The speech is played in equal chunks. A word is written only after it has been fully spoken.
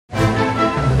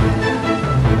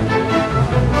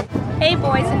Hey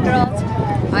boys and girls,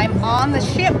 I'm on the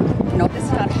ship. No, this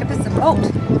is not a ship, it's a boat.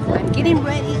 I'm getting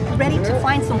ready to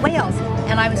find some whales.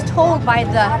 And I was told by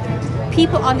the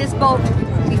people on this boat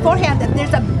beforehand that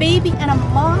there's a baby and a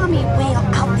mommy whale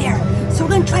out there. So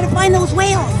we're gonna try to find those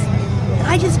whales. And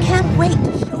I just can't wait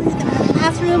to show you them in the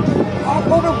classroom, all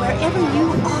over wherever you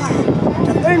are,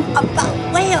 to learn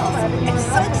about whales. I'm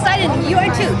so excited, and you are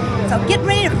too. So get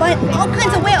ready to find all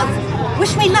kinds of whales.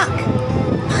 Wish me luck.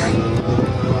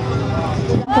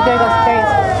 There goes.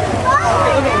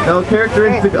 Now,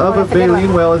 characteristic of a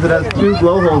baleen whale is it has two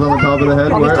blowholes on the top of the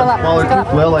head, where a smaller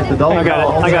toothed whale like the dolphin.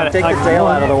 I got it. Take the tail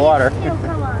out of the water.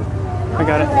 I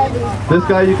got it. This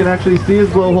guy, you can actually see his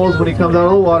blowholes when he comes out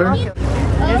of the water.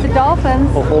 There's the dolphins.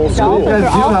 A whole school. These guys do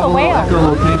have a little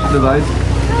echolocation device.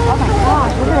 Oh my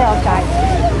gosh, look at those guys.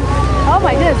 Oh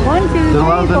my goodness, 1, 2, 3, 4, It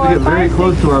allows them to get very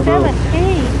close to our boat. 7,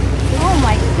 8. Oh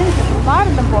my goodness, a lot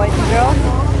of them, boys and girls.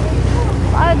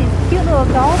 A lot of these cute little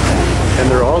dolphins.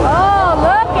 And they're all. Oh,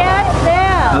 look at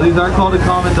them. Now these are called a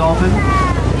common dolphin.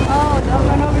 Oh, don't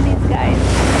run over these guys.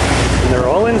 And they're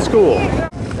all in school.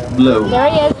 Blow. There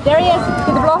he is. There he is.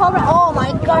 Did the blowhole run? Oh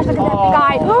my gosh, look at that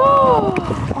guy. Oh,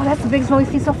 that's the biggest one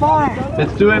we've seen so far.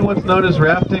 It's doing what's known as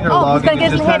rafting or logging. He's gonna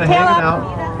get It's his just head kind of tail hanging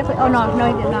up. out. Oh no,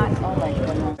 he did not.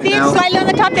 See, Now- it's slightly on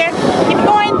the top there. Keep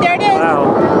going. There it is.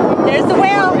 Wow. There's the See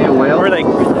whale. a whale? We're like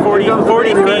 40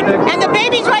 feet. And the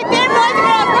baby's right there, boys and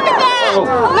girls. Look at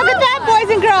that. Look at that, boys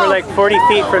and girls. We're like 40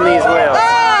 feet from these whales.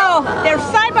 Oh, they're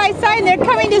side by side and they're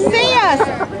coming to see us.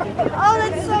 Oh,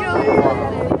 that's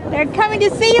so cool. They're coming to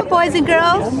see you, boys and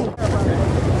girls.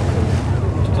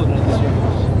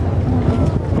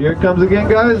 Here it comes again,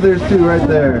 guys. There's two right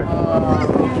there.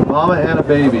 Mama and a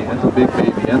baby. That's a big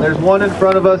baby. And there's one in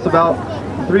front of us about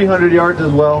 300 yards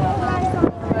as well.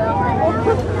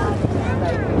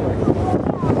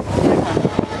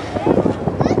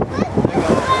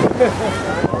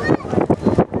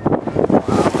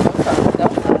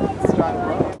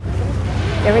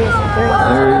 There he is.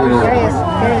 There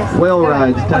he is. Whale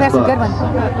rides, 10 Oh, that's a bucks. good one.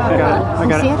 I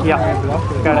got it. See it? Yeah.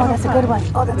 Oh, Got it. that's a good one.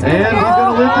 Oh, that's a good And one. he's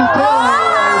gonna lift his tail.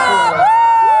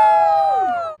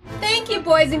 Thank you,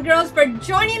 boys and girls, for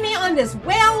joining me on this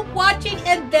whale watching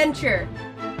adventure.